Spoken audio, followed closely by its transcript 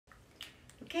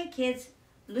Okay, kids,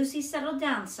 Lucy settled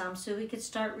down some so we could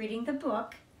start reading the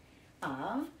book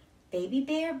of Baby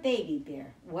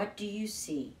Bear, What Do You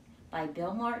See? By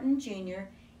Bill Martin Jr.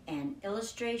 and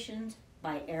illustrations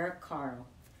by Eric Carle.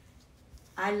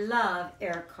 I love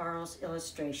Eric Carle's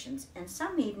illustrations, and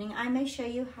some evening I may show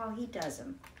you how he does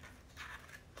them.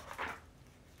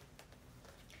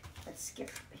 Let's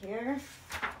skip here.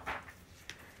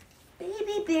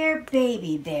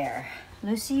 Baby Bear.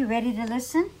 Lucy, you ready to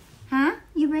listen? Huh?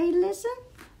 You ready to listen?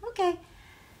 Okay.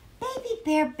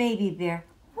 Baby Bear,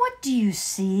 what do you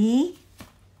see?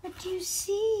 What do you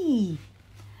see?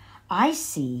 I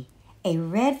see a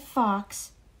red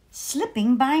fox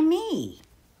slipping by me.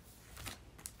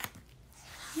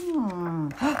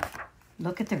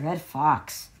 Look at the red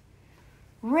fox.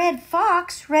 Red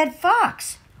fox,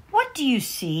 what do you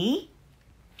see?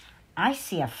 I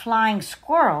see a flying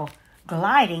squirrel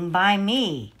gliding by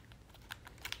me.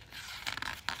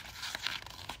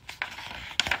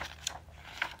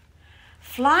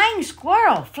 Flying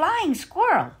squirrel,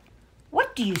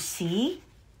 what do you see?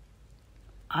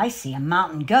 I see a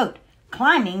mountain goat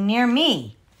climbing near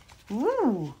me.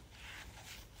 Ooh.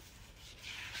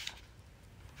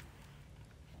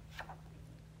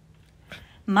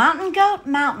 Mountain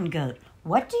goat,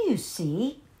 what do you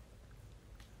see?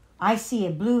 I see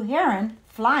a blue heron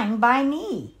flying by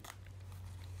me.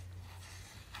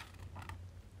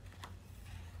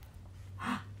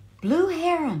 Blue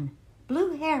heron,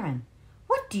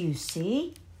 what do you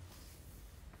see?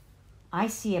 I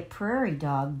see a prairie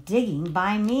dog digging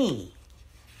by me.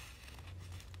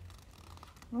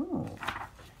 Ooh.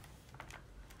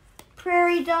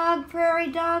 Prairie dog,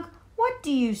 what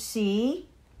do you see?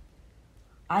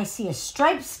 I see a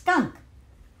striped skunk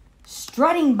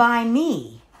strutting by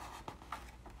me.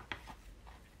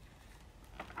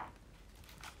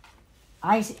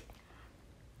 I see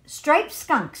striped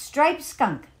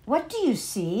skunk, what do you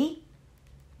see?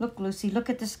 Look, Lucy, look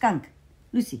at the skunk.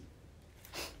 Lucy.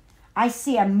 I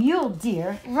see a mule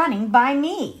deer running by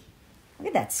me. Look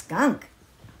at that skunk.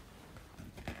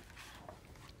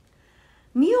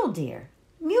 Mule deer,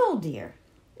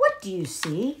 what do you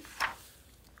see?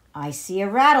 I see a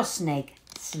rattlesnake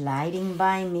sliding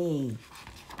by me.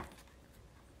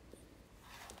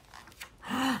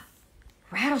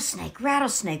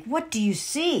 Rattlesnake, what do you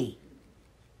see?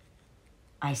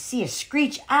 I see a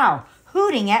screech owl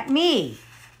hooting at me.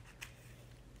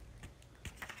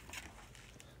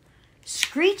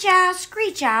 Screech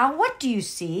owl, what do you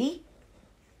see?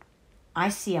 I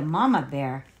see a mama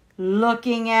bear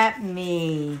looking at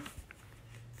me.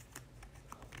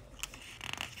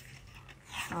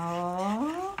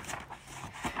 Oh.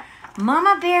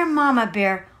 Mama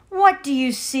bear, what do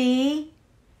you see?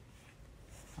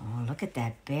 Oh, look at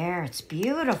that bear. It's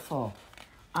beautiful.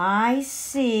 I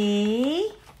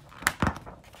see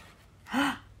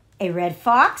a red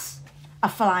fox, a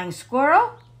flying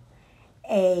squirrel,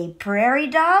 a prairie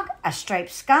dog, a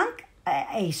striped skunk,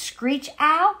 a screech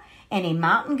owl, and a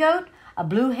mountain goat, a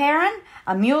blue heron,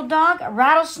 a mule dog, a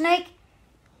rattlesnake,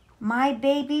 my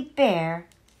baby bear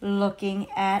looking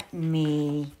at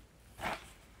me.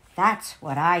 That's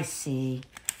what I see.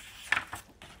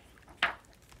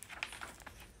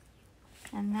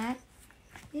 And that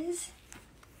is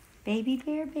Baby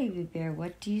Bear,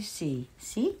 what do you see?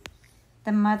 See?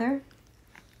 The mother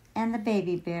and the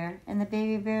baby bear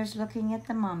is looking at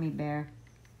the mommy bear.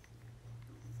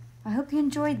 I hope you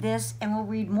enjoyed this, and we'll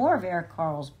read more of Eric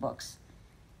Carle's books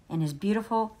and his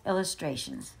beautiful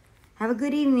illustrations. Have a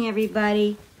good evening,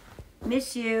 everybody.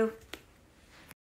 Miss you.